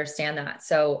never understand that.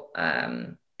 So,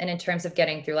 and in terms of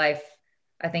getting through life,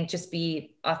 I think just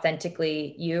be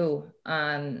authentically you.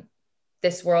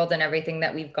 this world and everything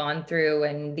that we've gone through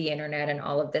and the internet and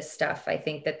all of this stuff, I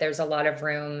think that there's a lot of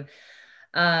room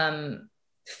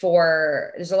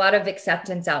there's a lot of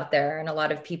acceptance out there and a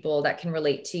lot of people that can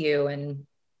relate to you and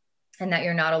that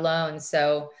you're not alone.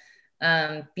 So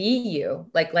be you.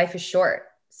 Like, life is short.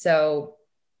 So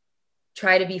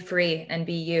try to be free and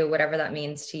be you, whatever that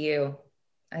means to you.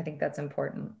 I think that's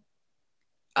important.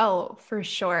 Oh, for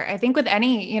sure. I think with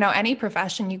any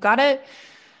profession,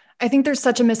 I think there's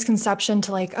such a misconception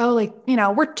to like, oh, like,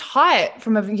 we're taught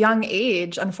from a young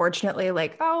age, unfortunately,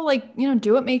 like, oh, like,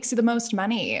 do what makes you the most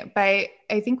money. But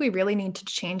I think we really need to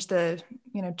change the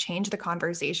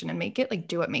conversation and make it like,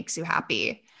 do what makes you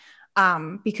happy.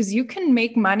 Because you can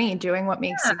make money doing what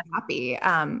makes you happy.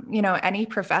 Any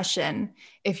profession,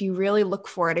 if you really look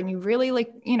for it and you really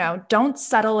like, don't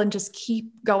settle and just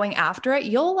keep going after it,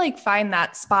 you'll like find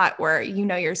that spot where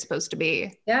you're supposed to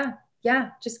be. Yeah.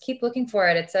 Yeah. Just keep looking for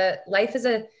it. It's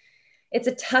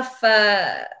a tough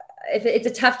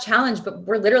challenge, but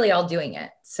we're literally all doing it.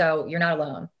 So you're not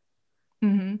alone.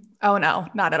 Mm-hmm. Oh no,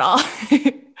 not at all.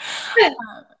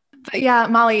 But yeah,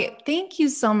 Molly, thank you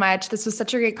so much. This was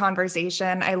such a great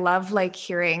conversation. I love like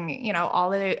hearing,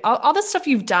 all the stuff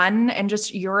you've done and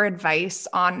just your advice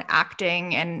on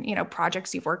acting and,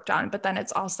 projects you've worked on. But then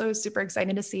it's also super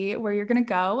exciting to see where you're going to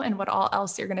go and what all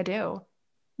else you're going to do.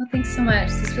 Well, thanks so much.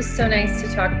 This was so nice to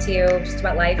talk to you just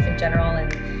about life in general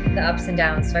and the ups and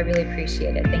downs. So I really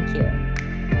appreciate it. Thank you.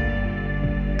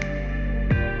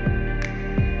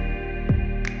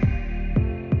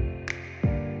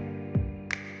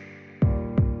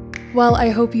 Well, I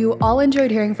hope you all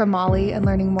enjoyed hearing from Molly and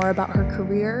learning more about her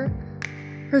career.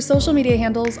 Her social media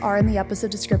handles are in the episode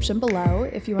description below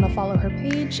if you want to follow her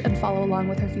page and follow along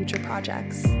with her future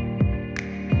projects.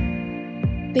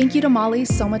 Thank you to Molly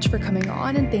so much for coming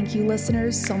on, and thank you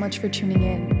listeners so much for tuning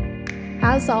in.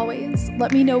 As always,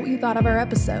 let me know what you thought of our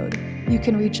episode. You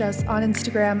can reach us on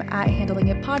Instagram at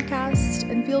HandlingItPodcast,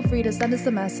 and feel free to send us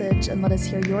a message and let us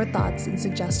hear your thoughts and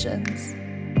suggestions.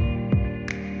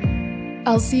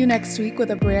 I'll see you next week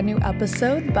with a brand new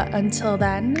episode, but until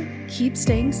then, keep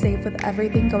staying safe with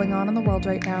everything going on in the world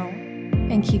right now,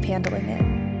 and keep handling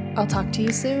it. I'll talk to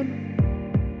you soon.